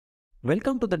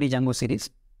Welcome to the Django series.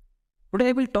 Today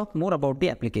I will talk more about the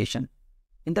application.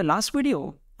 In the last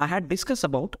video, I had discussed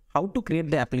about how to create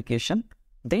the application,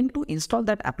 then to install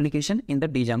that application in the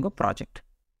Django project.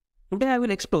 Today I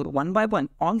will explore one by one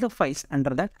all the files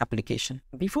under that application.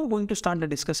 Before going to start the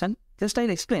discussion, just I'll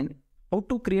explain how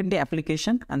to create the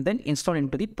application and then install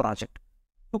into the project.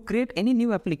 To create any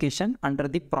new application under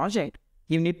the project,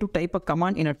 you need to type a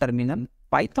command in a terminal,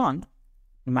 python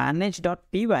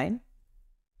manage.py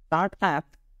start app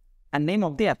and name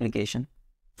of the application.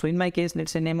 So in my case,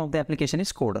 let's say name of the application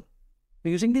is coder. So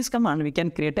using this command, we can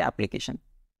create an application.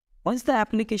 Once the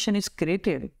application is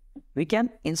created, we can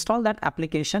install that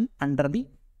application under the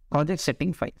project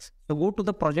setting files. So go to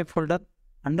the project folder.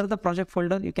 Under the project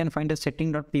folder, you can find a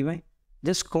setting.py.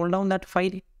 Just scroll down that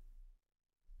file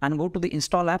and go to the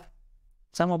install app.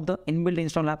 Some of the inbuilt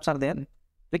install apps are there.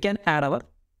 We can add our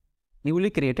newly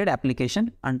created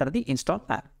application under the install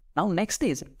app. Now next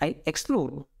is I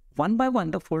explore one by one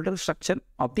the folder structure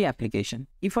of the application.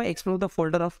 If I explore the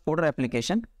folder of coder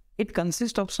application, it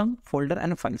consists of some folder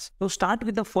and files. So start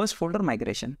with the first folder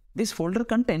migration. This folder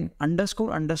contains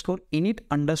 __init__.py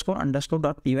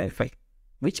file,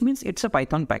 which means it's a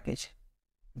Python package.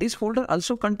 This folder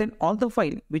also contains all the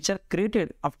files which are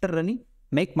created after running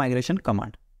make migration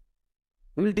command.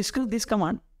 We will discuss this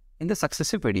command in the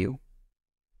successive video.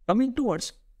 Coming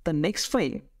towards the next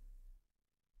file,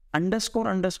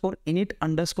 __init__.py.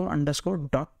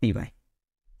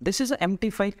 This is an empty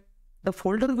file. The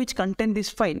folder which contains this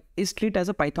file is treated as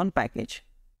a Python package.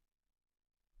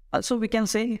 Also, we can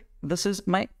say this is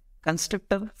my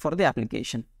constructor for the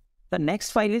application. The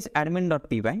next file is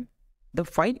admin.py. The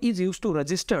file is used to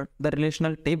register the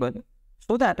relational table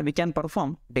so that we can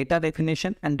perform data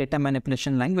definition and data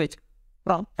manipulation language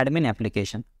from admin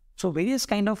application. So various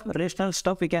kind of relational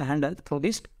stuff we can handle through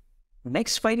this.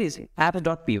 Next file is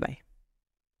apps.py.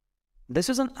 This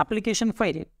is an application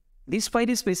file. This file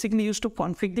is basically used to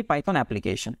configure the Python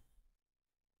application.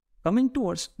 Coming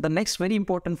towards the next very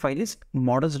important file is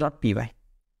models.py.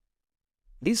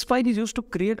 This file is used to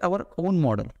create our own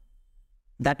model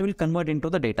that will convert into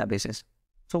the databases.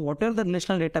 So whatever the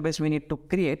relational database we need to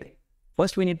create,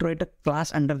 first we need to write a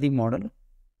class under the model.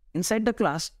 Inside the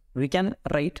class, we can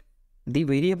write the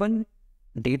variable,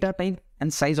 data type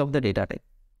and size of the data type.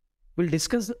 We'll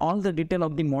discuss all the detail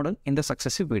of the model in the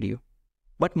successive video.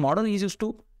 But model is used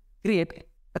to create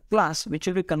a class which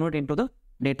will be converted into the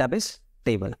database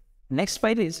table. Next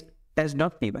file is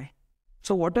test.py.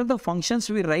 So what are the functions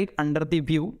we write under the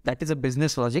view, that is a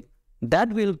business logic, that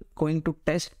will going to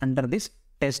test under this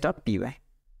test.py.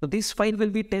 So this file will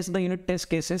be test the unit test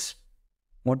cases.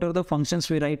 What are the functions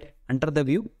we write under the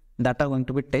view that are going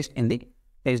to be test in the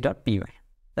test.py.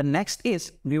 The next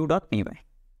is view.py.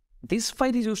 This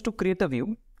file is used to create a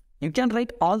view. You can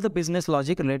write all the business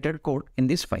logic related code in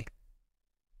this file.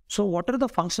 So what are the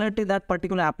functionality that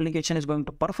particular application is going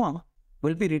to perform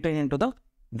will be written into the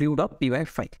view.py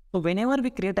file. So whenever we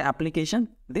create an application,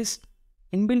 these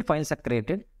inbuilt files are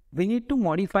created. We need to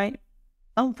modify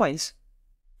some files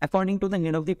according to the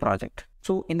need of the project.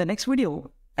 So in the next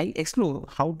video, I explore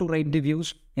how to write the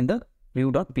views in the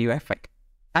view.py file.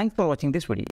 Thanks for watching this video.